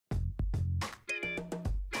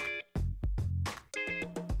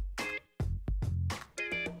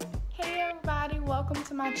welcome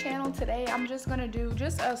to my channel. Today I'm just gonna do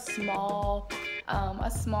a small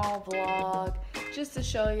vlog just to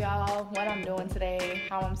show y'all what I'm doing today,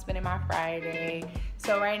 how I'm spending my Friday.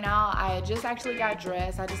 So right now I just actually got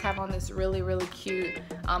dressed. I just have on this really cute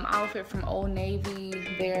outfit from Old Navy,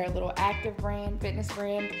 their little active brand, fitness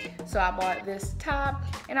brand. So I bought this top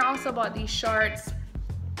and I also bought these shorts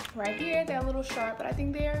right here. They're a little short, but I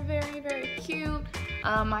think they are very cute.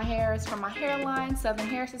 My hair is from my hairline, Southern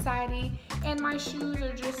Hair Society, and my shoes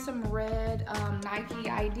are just some red Nike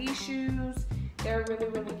ID shoes. They're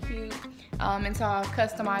really cute. And so I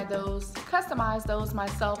customized those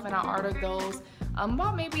myself, and I ordered those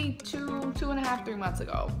about maybe 2.5, 3 months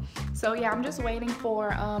ago. So yeah, I'm just waiting for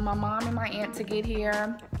my mom and my aunt to get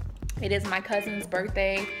here. It is my cousin's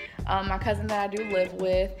birthday, my cousin that I do live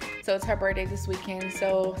with. So it's her birthday this weekend.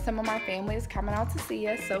 So some of my family is coming out to see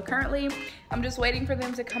us. So currently, I'm just waiting for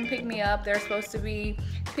them to come pick me up. They're supposed to be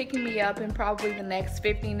picking me up in probably the next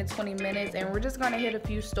 15 to 20 minutes. And we're just gonna hit a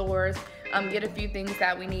few stores, get a few things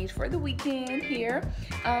that we need for the weekend here,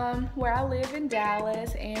 where I live in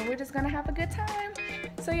Dallas. And we're just gonna have a good time.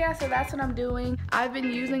 So yeah, so that's what I'm doing. I've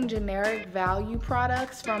been using generic value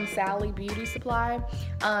products from Sally Beauty Supply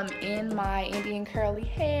in my Indian curly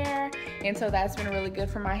hair. And so that's been really good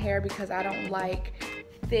for my hair because I don't like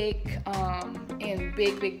thick and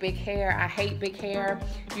big hair. I hate big hair.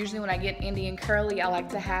 Usually when I get Indian curly, I like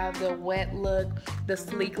to have the wet look, the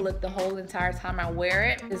sleek look the whole entire time I wear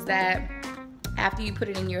it. Is that after you put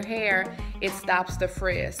it in your hair, it stops the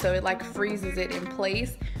frizz. So it like freezes it in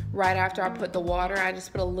place. Right after I put the water, I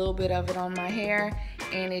just put a little bit of it on my hair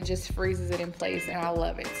and it just freezes it in place, and I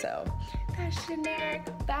love it. So that's generic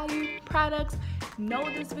value products. No,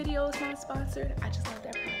 this video is not sponsored. I just love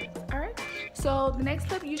their products. All right. So the next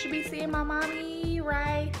clip, you should be seeing my mommy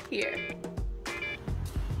right here.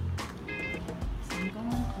 So I'm going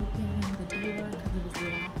to open the door because it was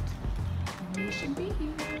locked. And we should be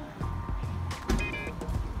here.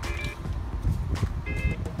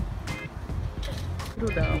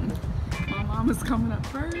 My mom is coming up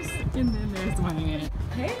first, and then there's my aunt.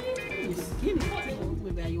 Hey, you're skinny.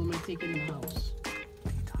 Maybe you want me to take it in the house. What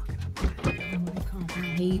are you talking about? I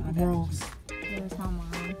hate Ross. There's my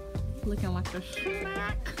mom, looking like a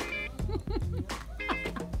snack.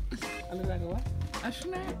 I look like a what? A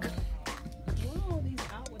snack. Whoa, these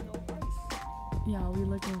out with no price. Yeah, we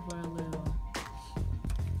looking for a little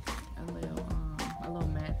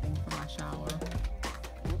mat thing for my shower.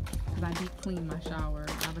 Cause I deep clean my shower.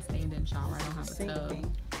 I have a stand-in shower. I don't have a tub.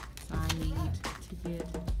 So I need to get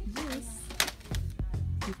this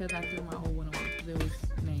because I threw my old one away because it was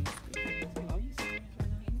nasty.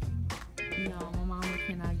 Y'all, my mama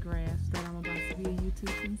cannot grasp that I'm about to be a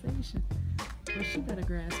YouTube sensation. But she better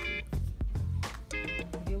grasp it.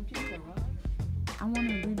 I want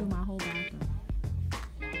to redo my whole bathroom.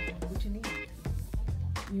 What you need?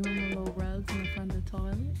 You want the little rugs in the front of the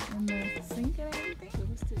toilet and the sink and everything? So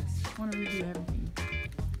what's this? I want to redo everything.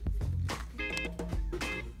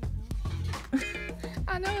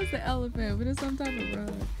 I know it's the elephant, but it's some type of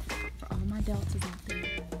rug for all my deltas out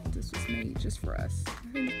there. This was made just for us. I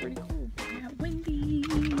think it's pretty cool. I'm at Wendy's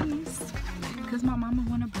because my mama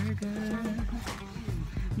want a burger.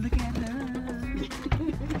 Look at her.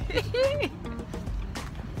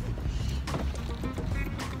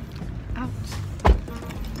 Ouch.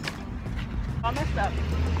 All messed up.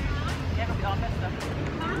 Yeah, gonna be all messed up.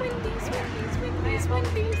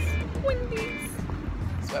 Wendy's.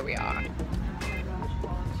 That's where we are.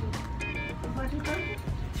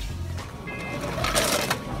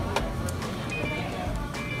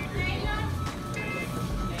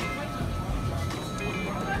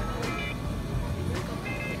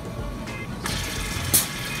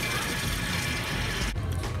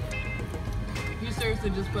 You seriously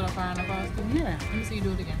just put a fire in the pasta? Yeah. Let me see you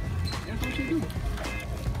do it again. That's what you do.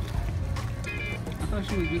 I thought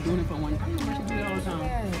she would be doing it for one time. She do it all the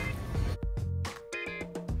time.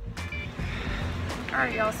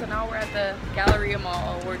 Alright y'all, so now we're at the Galleria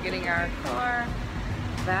Mall. We're getting our car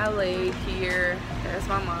valeted here. There's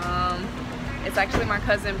my mom. It's actually my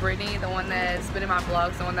cousin Brittany, the one that's been in my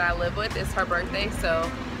vlogs, the one that I live with. It's her birthday, so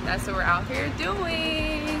that's what we're out here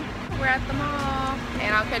doing. We're at the mall,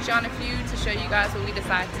 and I'll catch you on a few to show you guys what we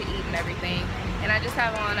decide to eat and everything. And I just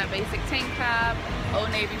have on a basic tank top, Old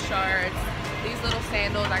Navy shorts, these little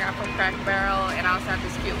sandals I got from Cracker Barrel, and I also have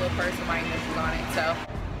this cute little purse with my initials on it. So,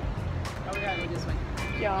 Oh, we gotta go this way.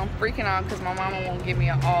 yo, I'm freaking out because my mama won't give me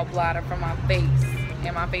an all blotter from my face,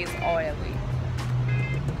 and my face oily.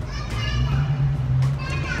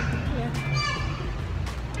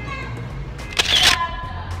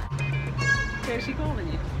 Okay, she calling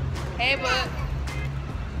you. Hey, bud.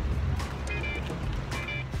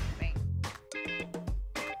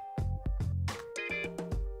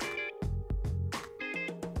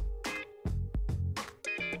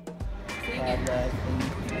 Bye-bye,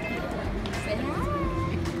 Segan.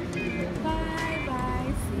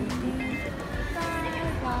 Bye-bye, Segan.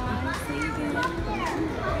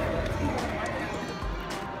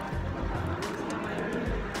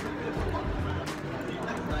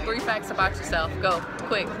 3 facts about yourself. Go,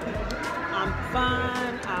 quick. I'm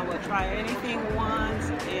fun. I will try anything once,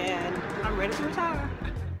 and I'm ready to retire.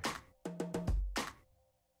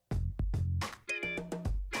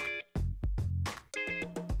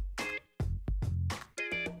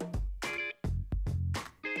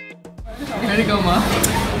 Ready to go, Ma?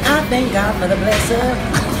 I thank God for the blesser.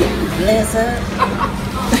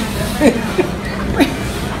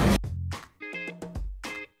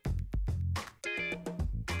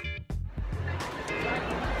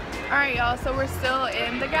 Alright, y'all, so we're still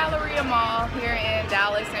in the Galleria Mall here in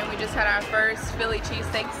Dallas, and we just had our first Philly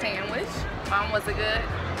cheesesteak sandwich. Mom, was it good?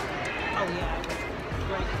 Oh yeah, it was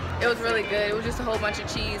great. It was really good. It was just a whole bunch of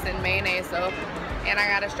cheese and mayonnaise, so. And I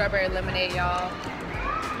got a strawberry lemonade, y'all.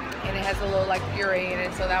 And it has a little like puree in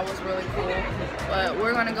it, so that was really cool. But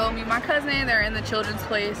we're gonna go meet my cousin. They're in the children's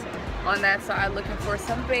place on that side looking for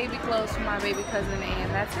some baby clothes for my baby cousin,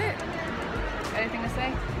 and that's it. Anything to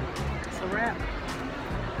say? It's a wrap.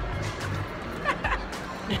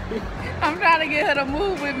 I'm trying to get her to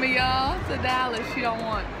move with me, y'all, to Dallas. She don't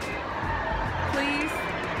want. Please.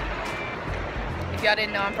 If y'all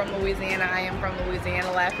didn't know, I'm from Louisiana. I am from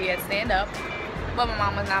Louisiana, Lafayette. Stand up. But my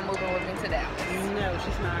mama's not moving with me to Dallas. No,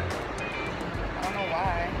 she's not. I don't know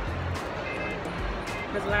why.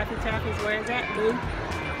 Because Laffy Taffy's where is that, boo?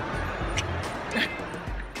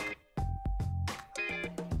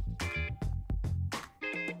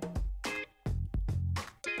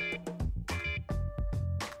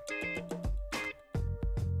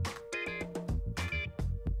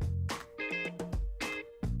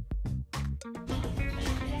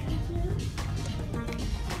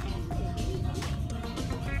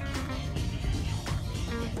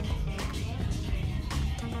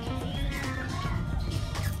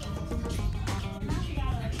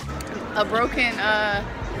 A broken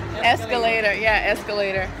escalator. Yeah,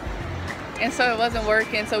 escalator. And so it wasn't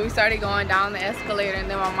working, so we started going down the escalator, and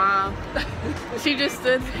then my mom, she just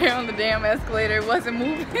stood there on the damn escalator. It wasn't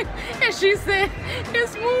moving. And she said,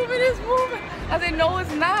 it's moving, it's moving. I said, no,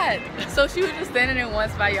 it's not. So she was just standing in one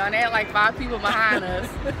spot, y'all, and they had like 5 people behind us.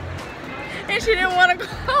 And she didn't want to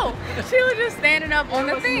go. She was just standing up on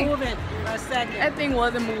the thing. It was moving for a second. That thing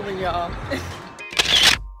wasn't moving, y'all.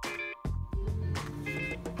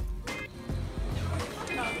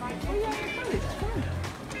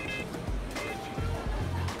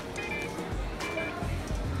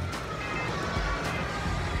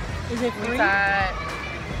 Is it free? Inside.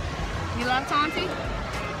 You love Tonti?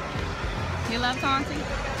 You love Tonti?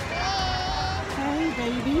 Hey,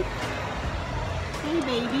 baby. Hey,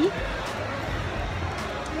 baby.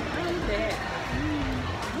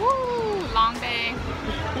 Woo! Long day.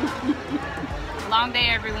 Long day,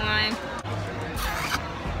 everyone.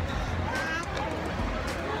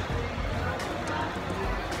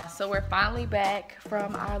 So we're finally back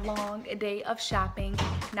from our long day of shopping.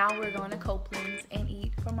 Now we're going to Copeland's and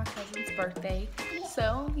eat for my cousin's birthday.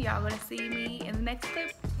 So y'all gonna see me in the next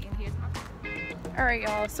clip. And here's my. All right,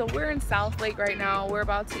 y'all. So we're in South Lake right now. We're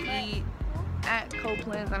about to eat at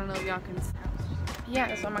Copeland's. I don't know if y'all can. Yeah,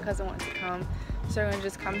 that's why my cousin wants to come. So we're gonna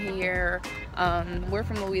just come here. We're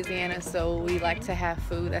from Louisiana, so we like to have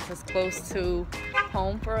food that's as close to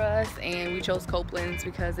home for us, and we chose Copeland's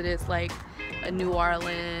because it is like a New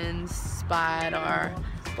Orleans spot or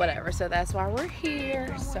whatever. So that's why we're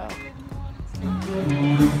here. So. Do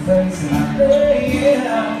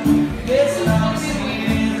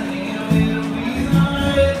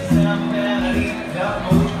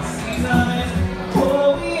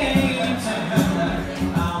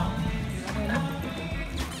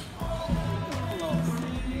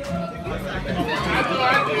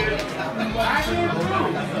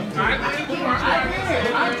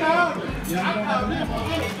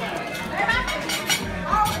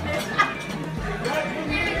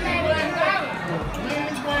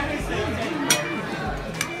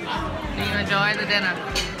you enjoy the dinner?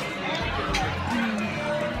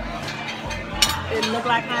 It looked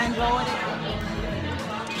like I enjoyed it.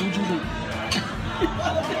 What'd you do?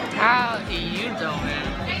 How are you doing?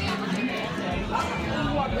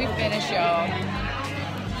 We finished, y'all.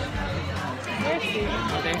 There she is.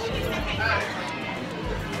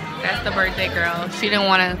 That's the birthday girl. She didn't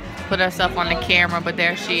want to put herself on the camera, but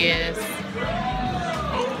there she is.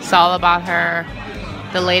 It's all about her.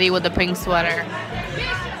 The lady with the pink sweater.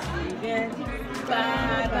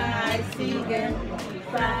 Bye bye, Segan.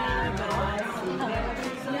 Bye bye, Segan.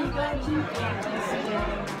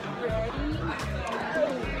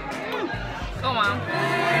 Come on.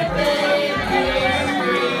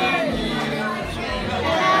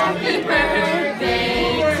 Happy birthday to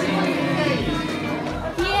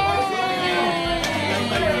you. Yay!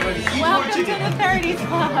 Welcome to the 30s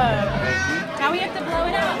Club. Now we have to blow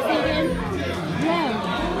it out, Steven. Yeah.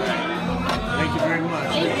 Thank you very much.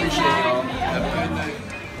 Thank you, Appreciate it all. Have a good night.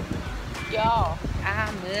 Y'all,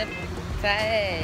 I'm upset.